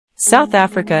South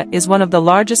Africa is one of the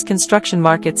largest construction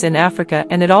markets in Africa,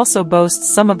 and it also boasts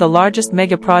some of the largest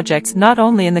mega projects not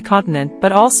only in the continent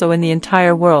but also in the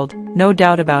entire world, no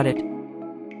doubt about it.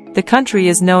 The country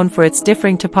is known for its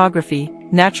differing topography,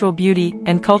 natural beauty,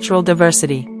 and cultural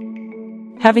diversity.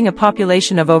 Having a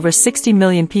population of over 60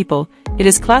 million people, it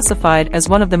is classified as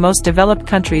one of the most developed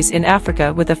countries in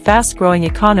Africa with a fast-growing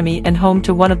economy and home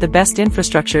to one of the best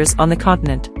infrastructures on the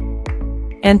continent.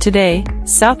 And today,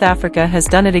 South Africa has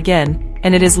done it again,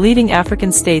 and it is leading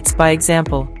African states by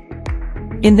example.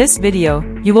 In this video,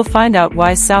 you will find out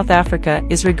why South Africa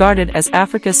is regarded as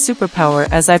Africa's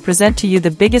superpower as I present to you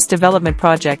the biggest development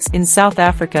projects in South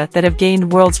Africa that have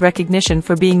gained world's recognition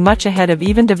for being much ahead of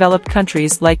even developed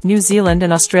countries like New Zealand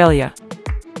and Australia.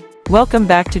 Welcome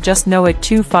back to Just Know It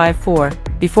 254.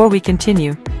 Before we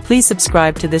continue, please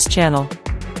subscribe to this channel.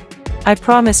 I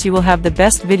promise you will have the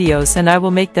best videos and I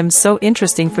will make them so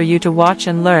interesting for you to watch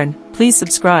and learn. Please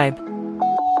subscribe.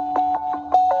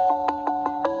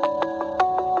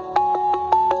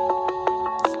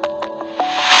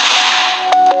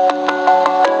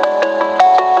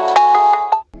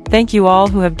 Thank you all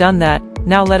who have done that.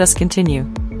 Now let us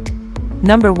continue.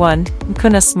 Number 1.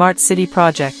 Mkhuna Smart City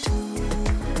Project.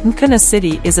 Mkhuna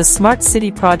City is a smart city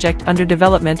project under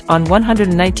development on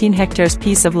 119 hectares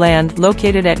piece of land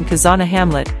located at Nkazana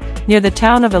Hamlet, near the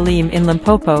town of Elim in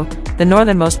Limpopo, the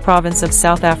northernmost province of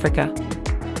South Africa.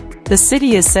 The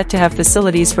city is set to have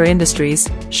facilities for industries,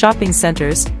 shopping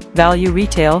centers, value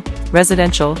retail,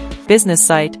 residential, business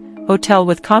site, hotel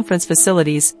with conference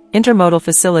facilities, intermodal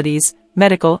facilities,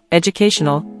 medical,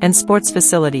 educational, and sports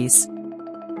facilities.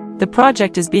 The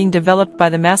project is being developed by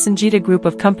the Masingita Group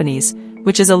of Companies,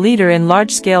 which is a leader in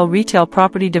large-scale retail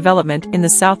property development in the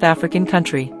South African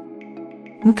country.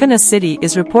 Mkhuna City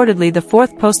is reportedly the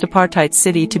fourth post-apartheid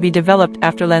city to be developed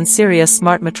after Lanseria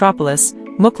Smart Metropolis,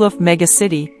 Mukloof Mega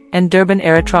City, and Durban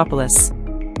Aerotropolis.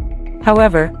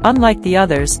 However, unlike the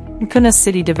others, Mkhuna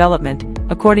City development,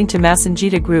 according to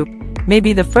Masingita Group, may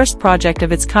be the first project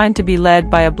of its kind to be led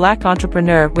by a black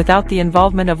entrepreneur without the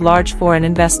involvement of large foreign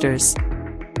investors.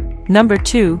 Number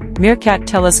 2. Meerkat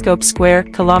Telescope Square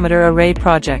Kilometre Array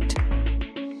Project.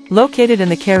 Located in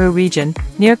the Karoo region,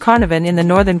 near Carnarvon in the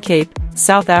Northern Cape,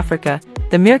 South Africa,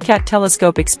 the Meerkat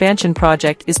Telescope Expansion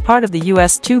Project is part of the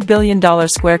US $2 billion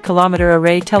Square Kilometre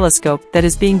Array Telescope that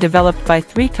is being developed by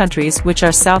 3 countries, which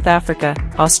are South Africa,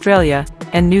 Australia,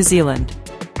 and New Zealand.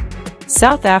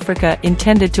 South Africa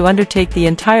intended to undertake the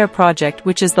entire project,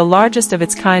 which is the largest of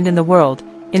its kind in the world,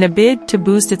 in a bid to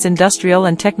boost its industrial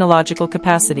and technological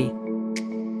capacity.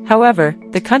 However,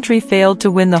 the country failed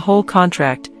to win the whole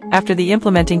contract, after the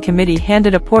implementing committee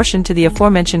handed a portion to the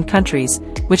aforementioned countries,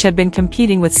 which had been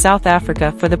competing with South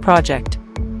Africa for the project.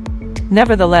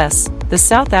 Nevertheless, the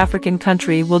South African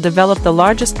country will develop the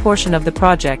largest portion of the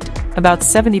project, about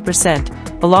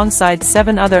 70%, alongside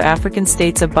 7 other African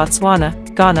states of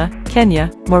Botswana, Ghana,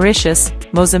 Kenya, Mauritius,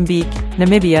 Mozambique,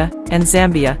 Namibia, and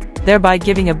Zambia, thereby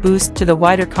giving a boost to the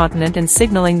wider continent and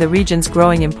signaling the region's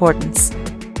growing importance.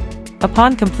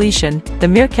 Upon completion, the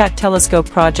Meerkat Telescope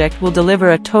project will deliver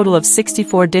a total of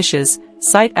 64 dishes,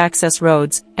 site access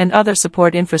roads, and other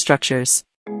support infrastructures.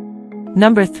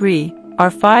 Number 3.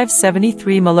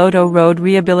 R573 Moloto Road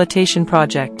Rehabilitation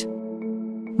Project.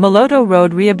 Moloto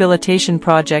Road Rehabilitation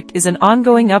Project is an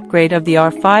ongoing upgrade of the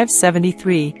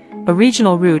R573, a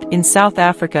regional route in South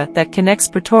Africa that connects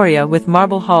Pretoria with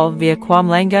Marble Hall via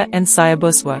Kwamlanga and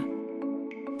Siyabuswa.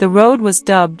 The road was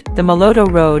dubbed the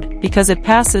Moloto Road because it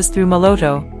passes through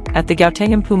Moloto, at the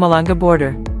Gauteng-Mpumalanga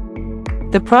border.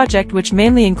 The project, which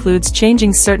mainly includes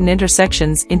changing certain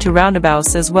intersections into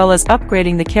roundabouts as well as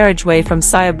upgrading the carriageway from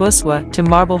Siyabuswa to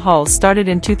Marble Hall, started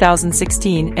in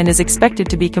 2016 and is expected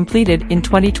to be completed in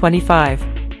 2025.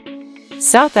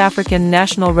 South African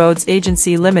National Roads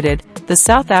Agency Limited, the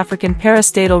South African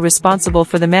parastatal responsible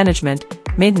for the management,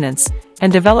 maintenance,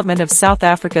 and development of South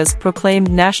Africa's proclaimed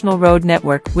national road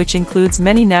network, which includes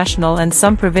many national and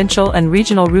some provincial and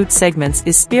regional route segments,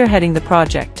 is spearheading the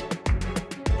project.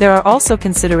 There are also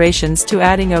considerations to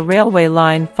adding a railway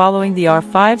line following the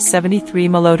R573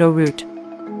 Moloto route.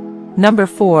 Number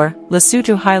 4.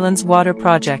 Lesotho Highlands Water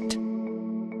Project.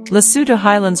 Lesotho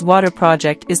Highlands Water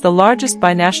Project is the largest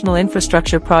binational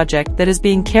infrastructure project that is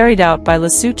being carried out by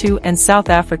Lesotho and South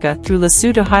Africa through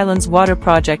Lesotho Highlands Water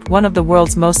Project, one of the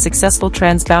world's most successful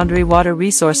transboundary water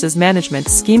resources management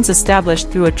schemes established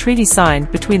through a treaty signed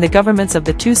between the governments of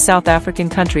the 2 South African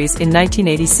countries in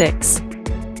 1986.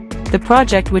 The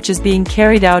project, which is being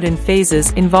carried out in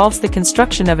phases, involves the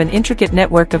construction of an intricate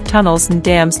network of tunnels and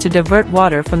dams to divert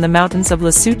water from the mountains of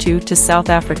Lesotho to South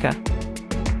Africa.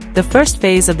 The first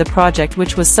phase of the project,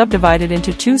 which was subdivided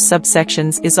into 2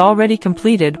 subsections, is already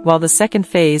completed, while the second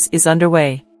phase is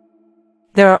underway.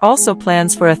 There are also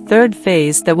plans for a third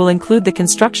phase that will include the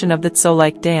construction of the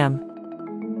Tsolike Dam.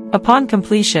 Upon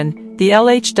completion, the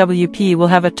LHWP will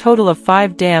have a total of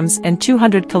 5 dams and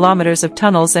 200 kilometers of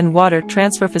tunnels and water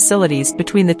transfer facilities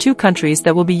between the 2 countries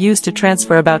that will be used to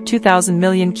transfer about 2,000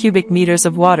 million cubic meters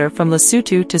of water from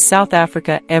Lesotho to South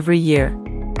Africa every year.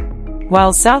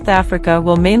 While South Africa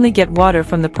will mainly get water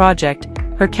from the project,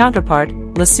 her counterpart,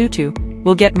 Lesotho,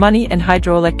 will get money and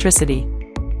hydroelectricity.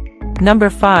 Number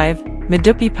 5.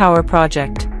 Medupi Power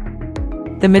Project.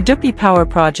 The Medupi Power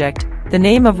Project, the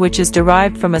name of which is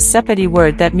derived from a Sepedi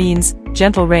word that means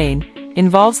gentle rain,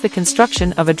 involves the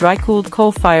construction of a dry-cooled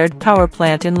coal-fired power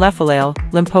plant in Lefalale,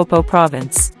 Limpopo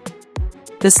Province.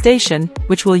 The station,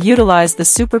 which will utilize the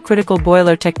supercritical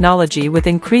boiler technology with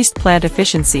increased plant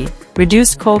efficiency,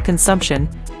 reduced coal consumption,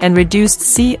 and reduced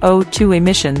CO2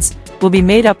 emissions, will be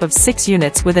made up of 6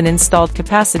 units with an installed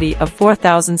capacity of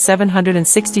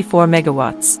 4,764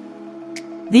 megawatts.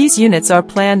 These units are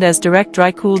planned as direct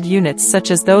dry-cooled units such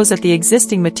as those at the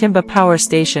existing Matimba power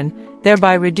station,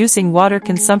 thereby reducing water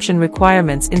consumption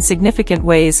requirements in significant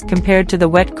ways compared to the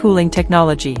wet cooling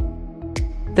technology.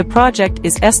 The project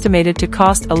is estimated to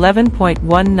cost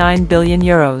 €11.19 billion.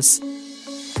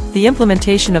 The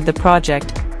implementation of the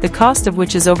project, the cost of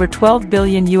which is over $12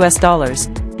 billion,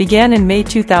 began in May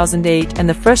 2008, and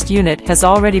the first unit has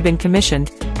already been commissioned,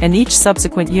 and each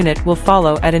subsequent unit will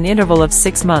follow at an interval of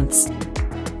 6 months.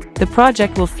 The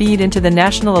project will feed into the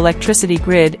national electricity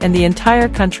grid, and the entire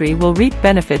country will reap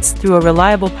benefits through a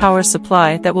reliable power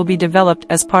supply that will be developed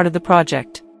as part of the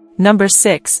project. Number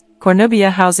 6.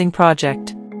 Cornubia Housing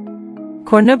Project.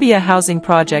 Cornubia Housing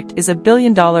Project is a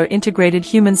billion-dollar integrated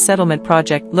human settlement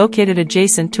project located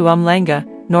adjacent to Umhlanga,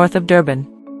 north of Durban.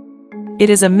 It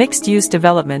is a mixed-use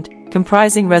development,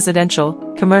 comprising residential,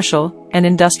 commercial, and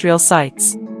industrial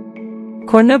sites.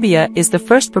 Cornubia is the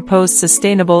first proposed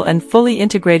sustainable and fully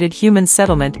integrated human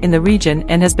settlement in the region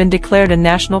and has been declared a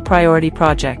national priority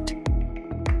project.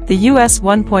 The US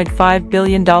 $1.5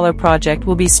 billion project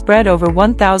will be spread over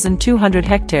 1,200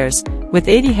 hectares, with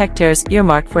 80 hectares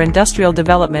earmarked for industrial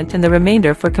development and the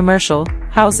remainder for commercial,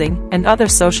 housing, and other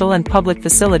social and public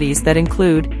facilities that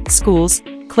include schools,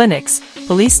 clinics,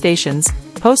 police stations,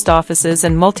 post offices,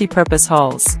 and multi-purpose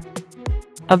halls.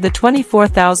 Of the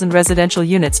 24,000 residential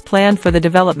units planned for the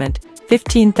development,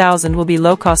 15,000 will be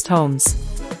low-cost homes.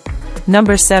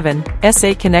 Number 7.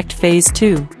 SA Connect Phase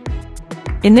 2.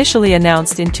 Initially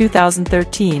announced in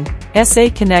 2013, SA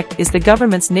Connect is the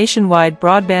government's nationwide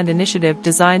broadband initiative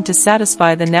designed to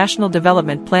satisfy the National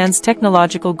Development Plan's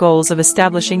technological goals of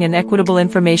establishing an equitable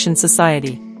information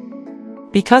society.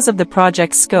 Because of the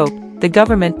project's scope, the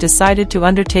government decided to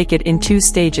undertake it in 2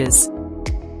 stages.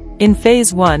 In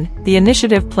Phase 1, the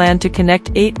initiative planned to connect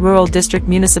 8 rural district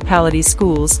municipality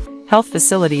schools, health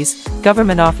facilities,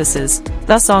 government offices,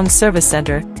 Thusong Service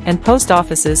Center, and post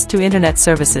offices to internet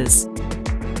services.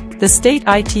 The state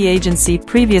IT agency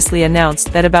previously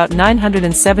announced that about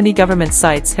 970 government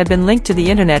sites had been linked to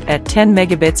the internet at 10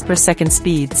 megabits per second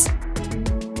speeds.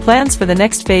 Plans for the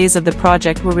next phase of the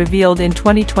project were revealed in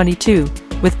 2022,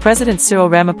 with President Cyril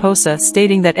Ramaphosa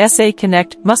stating that SA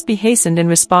Connect must be hastened in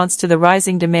response to the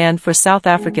rising demand for South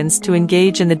Africans to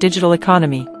engage in the digital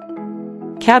economy.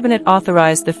 Cabinet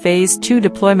authorized the Phase 2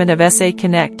 deployment of SA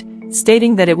Connect,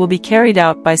 stating that it will be carried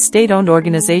out by state-owned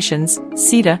organizations,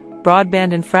 SETA,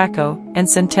 Broadband Infraco, and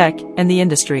Syntec, and the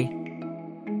industry.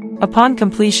 Upon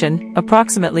completion,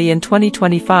 approximately in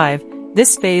 2025,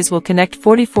 this phase will connect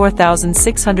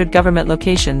 44,600 government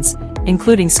locations,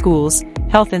 including schools,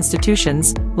 health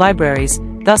institutions, libraries,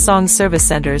 Thusong service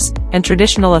centers, and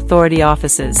traditional authority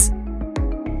offices.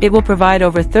 It will provide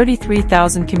over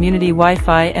 33,000 community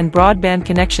Wi-Fi and broadband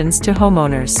connections to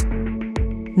homeowners.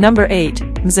 Number 8.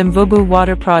 Mzimvubu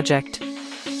Water Project.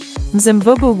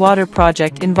 Mzimvubu Water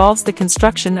Project involves the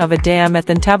construction of a dam at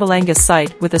the Ntabalanga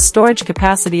site with a storage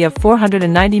capacity of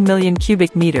 490 million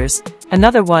cubic meters,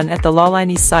 another one at the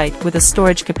Lalini site with a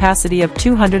storage capacity of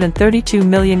 232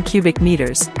 million cubic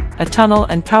meters, a tunnel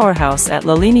and powerhouse at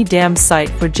Lalini Dam site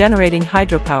for generating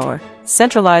hydropower,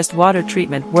 centralized water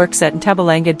treatment works at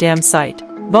Ntabalanga Dam site,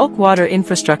 bulk water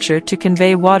infrastructure to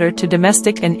convey water to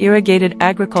domestic and irrigated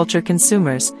agriculture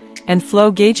consumers, and flow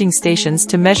gauging stations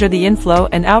to measure the inflow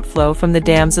and outflow from the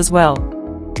dams as well.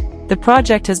 The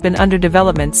project has been under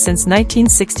development since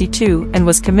 1962 and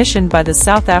was commissioned by the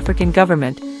South African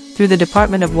government, through the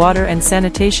Department of Water and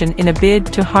Sanitation in a bid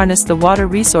to harness the water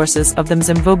resources of the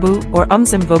Mzimvubu or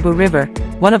Umzimvubu River,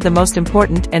 one of the most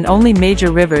important and only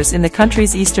major rivers in the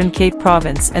country's Eastern Cape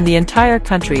Province and the entire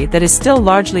country that is still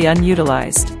largely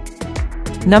unutilized.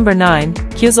 Number 9.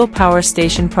 Kuzal Power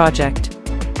Station Project.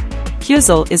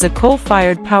 Kuzal is a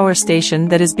coal-fired power station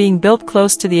that is being built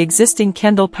close to the existing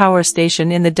Kendal Power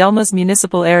Station in the Delmas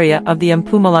municipal area of the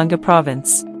Mpumalanga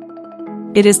province.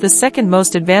 It is the second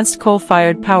most advanced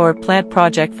coal-fired power plant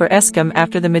project for Eskom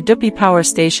after the Medupi Power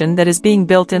Station that is being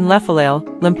built in Lephalale,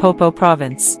 Limpopo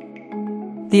province.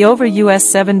 The over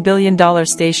 $7 billion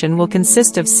station will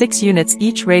consist of 6 units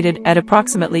each rated at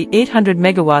approximately 800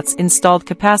 megawatts installed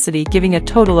capacity, giving a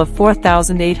total of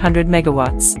 4,800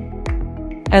 megawatts.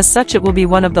 As such, it will be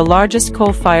one of the largest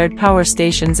coal-fired power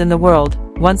stations in the world,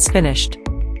 once finished.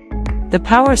 The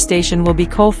power station will be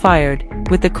coal-fired,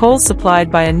 with the coal supplied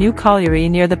by a new colliery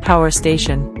near the power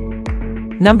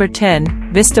station. Number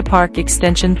 10. Vista Park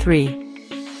Extension 3.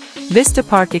 Vista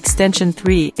Park Extension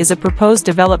 3 is a proposed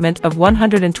development of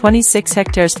 126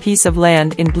 hectares piece of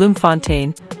land in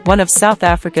Bloemfontein, one of South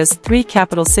Africa's 3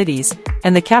 capital cities,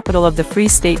 and the capital of the Free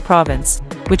State Province,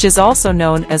 which is also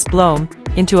known as Bloem,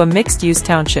 into a mixed-use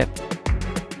township.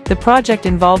 The project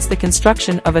involves the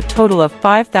construction of a total of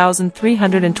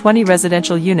 5,320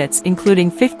 residential units, including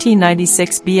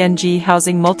 1,596 BNG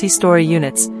housing multi-story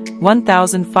units,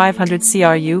 1,500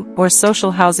 CRU or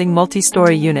social housing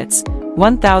multi-story units,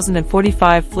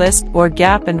 1,045 FLISP or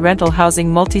gap and rental housing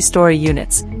multi-story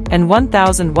units, and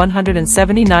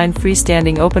 1,179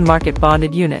 freestanding open market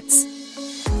bonded units.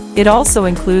 It also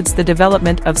includes the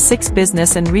development of 6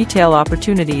 business and retail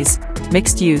opportunities,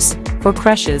 mixed use, for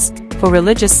creches, for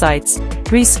religious sites,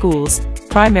 3 schools,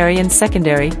 primary and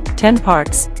secondary, 10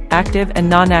 parks, active and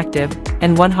non-active,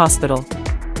 and 1 hospital.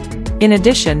 In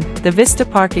addition, the Vista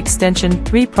Park Extension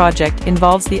 3 project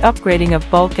involves the upgrading of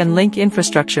bulk and link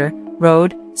infrastructure,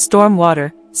 road, storm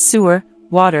water, sewer,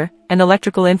 water, and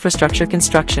electrical infrastructure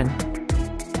construction.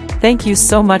 Thank you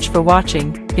so much for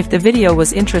watching. If the video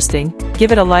was interesting,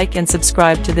 give it a like and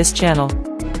subscribe to this channel.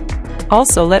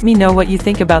 Also, let me know what you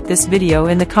think about this video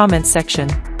in the comments section.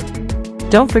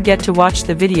 Don't forget to watch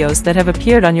the videos that have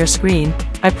appeared on your screen.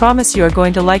 I promise you are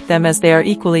going to like them as they are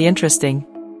equally interesting.